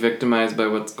 Don't be victimized by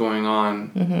what's going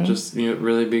on. Just,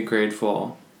 really be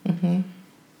grateful.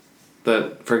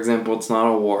 That, for example, it's not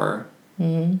a war.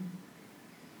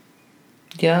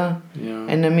 Yeah.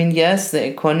 And I mean, yes, the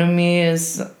economy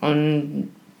is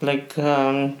on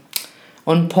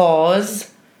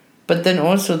pause, but then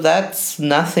also that's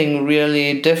nothing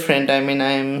really different. I mean,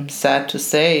 I'm sad to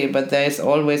say, but there's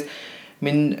always,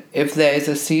 if there is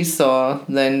a seesaw,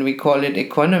 then we call it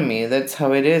economy. That's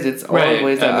how it is. It's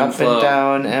always up and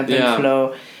down, ebb and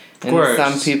flow. And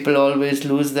some people always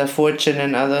lose their fortune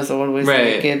and others always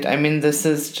make it. I mean, this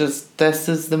is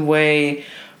the way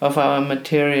of our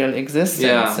material existence.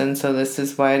 Yeah. And so this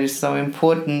is why it is so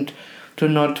important to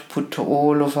not put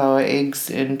all of our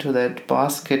eggs into that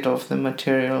basket of the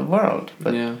material world.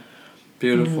 But,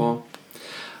 beautiful.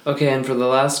 Okay, and for the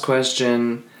last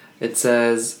question, It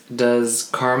says, does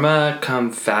karma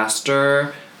come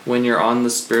faster when you're on the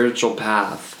spiritual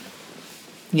path?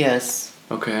 Yes.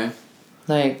 Okay.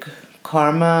 Like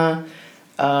karma,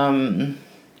 the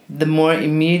more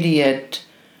immediate,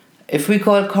 if we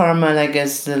call karma like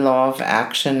as the law of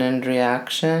action and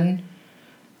reaction,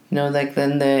 like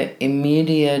then the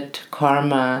immediate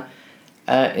karma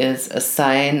is a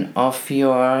sign of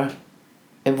your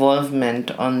evolvement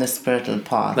on the spiritual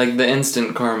path. Like the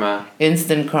instant karma.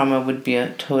 Instant karma would be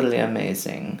totally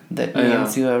amazing. That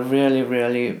means you are really,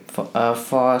 really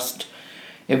fast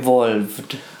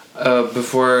evolved.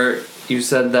 Before you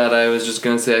said that, I was just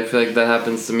going to say, I feel like that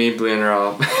happens to me, believe it or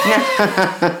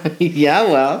not. Yeah,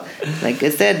 well, like I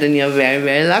said, then you're very,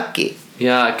 very lucky.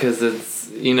 Yeah, because it's,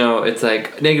 it's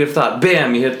like negative thought,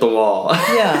 bam, you hit the wall.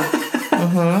 Yeah.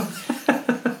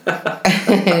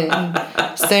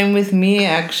 Same with me,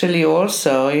 actually,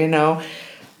 also,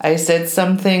 I said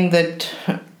something that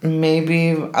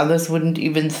maybe others wouldn't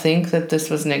even think that this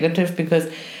was negative,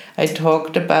 because I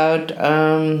talked about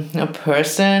a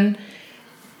person,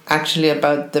 actually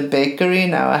about the bakery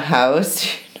in our house,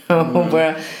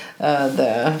 where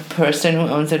the person who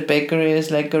owns that bakery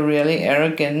is like a really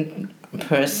arrogant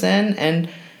person, and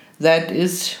that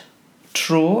is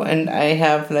true, and I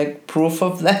have like proof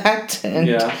of that.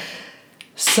 And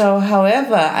so,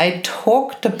 however, I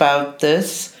talked about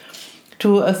this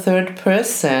to a third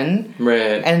person,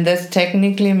 right? And that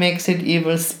technically makes it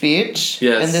evil speech.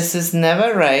 Yes. And this is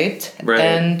never right.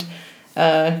 And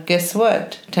guess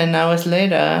what? 10 hours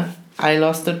later, I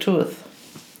lost a tooth.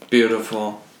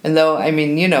 Beautiful. And though, I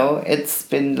mean, it's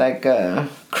been like a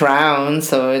crown,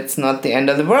 so it's not the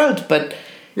end of the world, but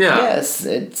yes,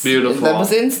 it's beautiful. That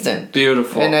was instant.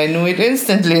 Beautiful. And I knew it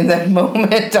instantly in that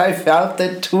moment. I felt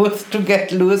the tooth to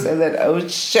get loose, and then, oh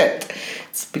shit.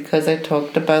 It's because I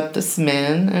talked about this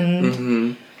man,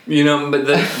 and but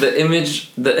the image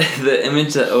the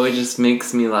image that always just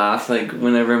makes me laugh, like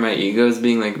whenever my ego is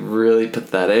being like really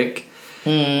pathetic,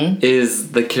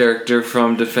 is the character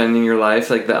from Defending Your Life,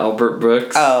 like the Albert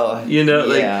Brooks. Oh, to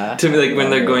me, like when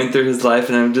they're going through his life,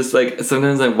 and I'm just like,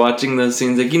 sometimes I'm watching those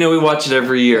scenes, like we watch it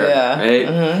every year,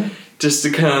 right? Just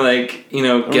to kind of like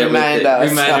get remind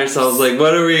ourselves, like,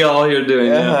 what are we all here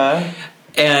doing?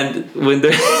 And when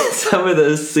there's some of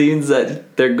those scenes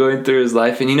that they're going through his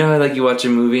life, and how like you watch a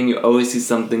movie and you always see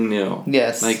something new.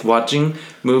 Yes. Like watching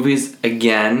movies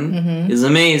again is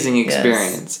an amazing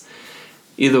experience. Yes.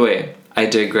 Either way, I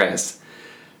digress.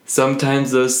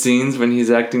 Sometimes those scenes when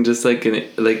he's acting just like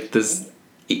this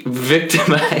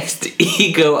victimized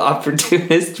ego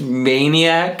opportunist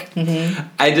maniac,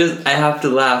 I have to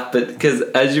laugh, but because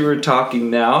as you were talking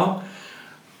now,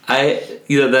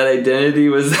 that identity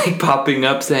was like popping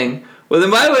up saying, well,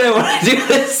 then why would I want to do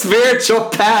this spiritual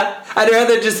path? I'd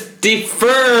rather just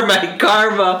defer my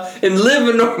karma and live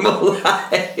a normal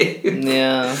life.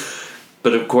 Yeah.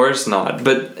 But of course not.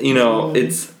 But,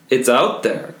 it's out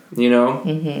there,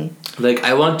 Like,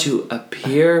 I want to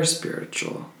appear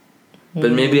spiritual,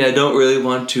 but maybe I don't really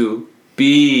want to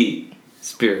be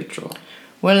spiritual.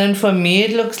 Well, and for me,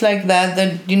 it looks like that,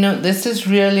 this is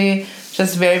really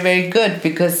just very, very good,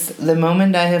 because the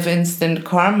moment I have instant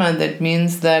karma, that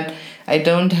means that I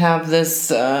don't have this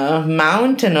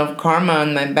mountain of karma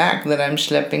on my back that I'm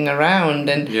schlepping around.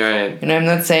 And, I'm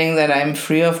not saying that I'm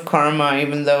free of karma,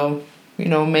 even though,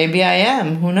 maybe I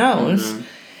am. Who knows?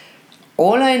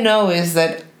 All I know is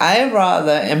that I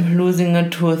rather am losing a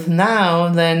tooth now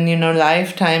than,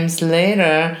 lifetimes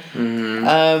later,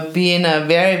 being a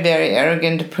very, very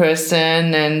arrogant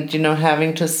person and,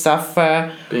 having to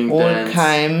suffer all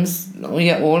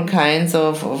kinds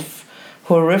of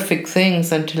horrific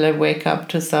things until I wake up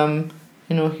to some,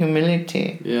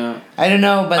 humility. Yeah. I don't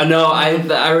know, but...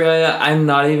 I'm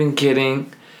not even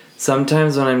kidding.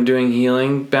 Sometimes when I'm doing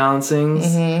healing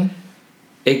balancings,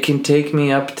 it can take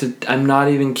me up to, I'm not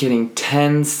even kidding,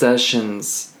 10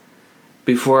 sessions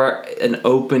before an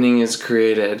opening is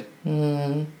created.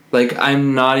 Like,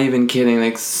 I'm not even kidding.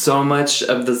 Like, so much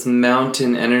of this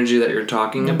mountain energy that you're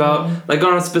talking about, like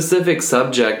on a specific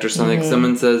subject or something, like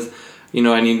someone says,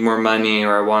 I need more money,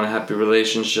 or I want a happy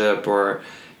relationship, or,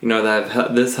 that I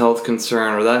have this health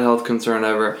concern or that health concern,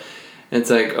 whatever. And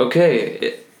it's like,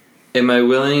 okay, am I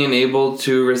willing and able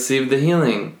to receive the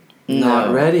healing?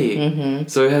 Not ready.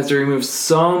 So it has to remove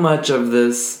so much of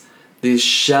these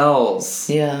shells.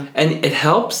 Yeah. And it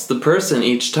helps the person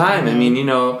each time. I mean,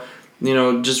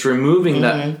 just removing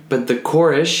that. But the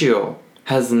core issue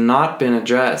has not been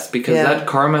addressed, because that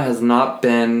karma has not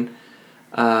been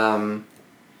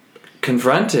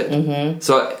confront it.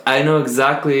 So I know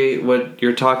exactly what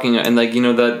you're talking about. And like, you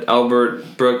know, that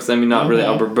Albert Brooks, I mean, not really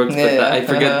Albert Brooks, but I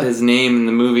forget his name in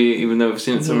the movie, even though I've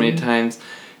seen it so many times.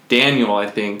 Daniel, I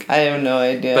think. I have no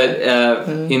idea.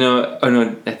 But, you know, oh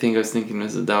no, I think I was thinking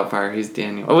Mrs. Doubtfire. He's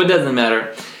Daniel. Oh, it doesn't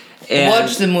matter. And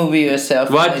watch the movie yourself.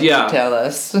 Tell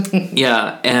us.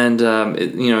 Yeah, and,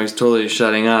 you know, he's totally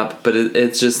shutting up. But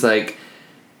it's just like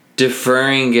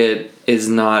deferring it is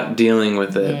not dealing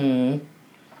with it.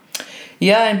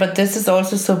 Yeah, but this is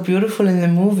also so beautiful in the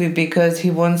movie because he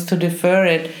wants to defer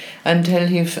it until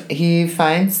he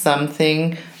finds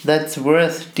something that's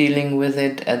worth dealing with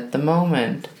it at the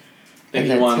moment. And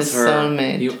that's his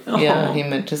soulmate. He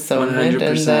met his soulmate. 100%.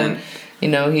 And then, you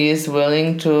know, he is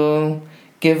willing to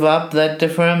give up that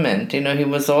deferment. You know, he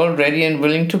was all ready and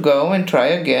willing to go and try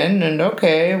again and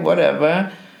okay, whatever.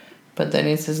 But then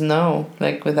he says, no,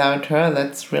 like without her,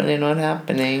 that's really not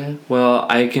happening. Well,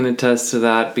 I can attest to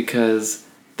that because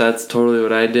that's totally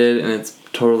what I did and it's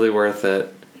totally worth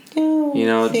it. Oh, you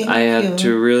know, I had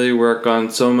to really work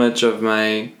on so much of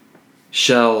my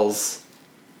shells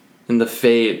and the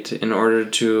fate in order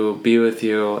to be with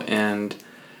you, and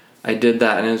I did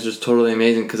that, and it was just totally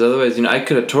amazing because otherwise, you know, I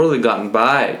could have totally gotten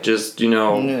by just, you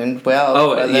know. And well.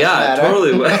 Oh, yeah,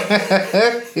 totally.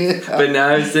 But now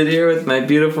I sit here with my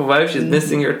beautiful wife. She's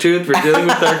missing her tooth. We're dealing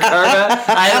with our karma.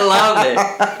 I love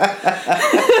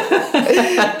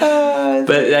it.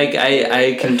 But, like,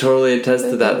 I can totally attest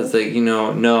to that. It's like, you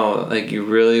know, no, like, you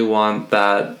really want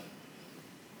that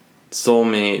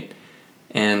soulmate.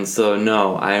 And so,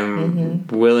 no, I'm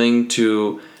willing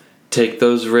to take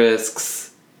those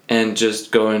risks and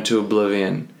just go into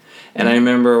oblivion. And I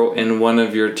remember in one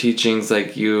of your teachings,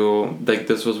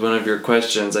 this was one of your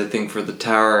questions, I think, for the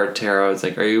Tower Tarot. It's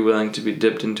like, are you willing to be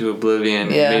dipped into oblivion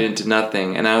and made into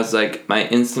nothing? And I was like, my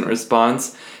instant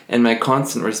response and my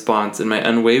constant response and my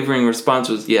unwavering response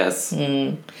was yes.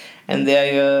 And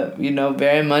there you're, you know,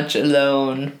 very much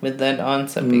alone with that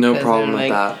answer. Because no problem with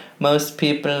that. Most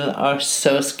people are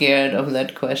so scared of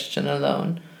that question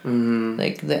alone.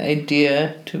 Like the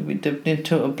idea to be dipped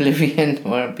into oblivion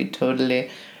or be totally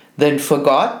then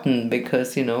forgotten,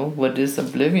 because, you know, what is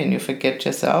oblivion? You forget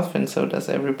yourself and so does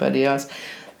everybody else.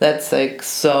 That's like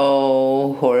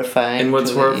so horrifying. And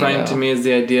what's horrifying to me is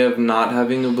the idea of not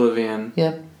having oblivion.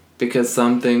 Yep. Because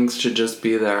some things should just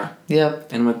be there.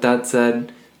 Yep. And with that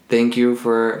said, thank you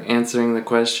for answering the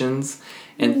questions.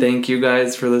 And thank you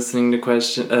guys for listening to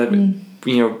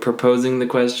proposing the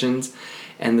questions.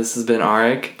 And this has been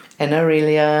Arik. And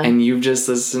Aurelia. And you've just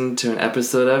listened to an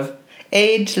episode of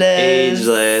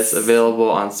Ageless. Available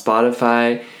on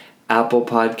Spotify, Apple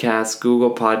Podcasts,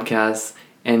 Google Podcasts,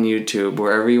 and YouTube.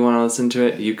 Wherever you want to listen to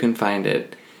it, you can find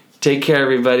it. Take care,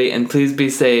 everybody, and please be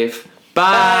safe.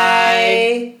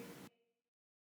 Bye!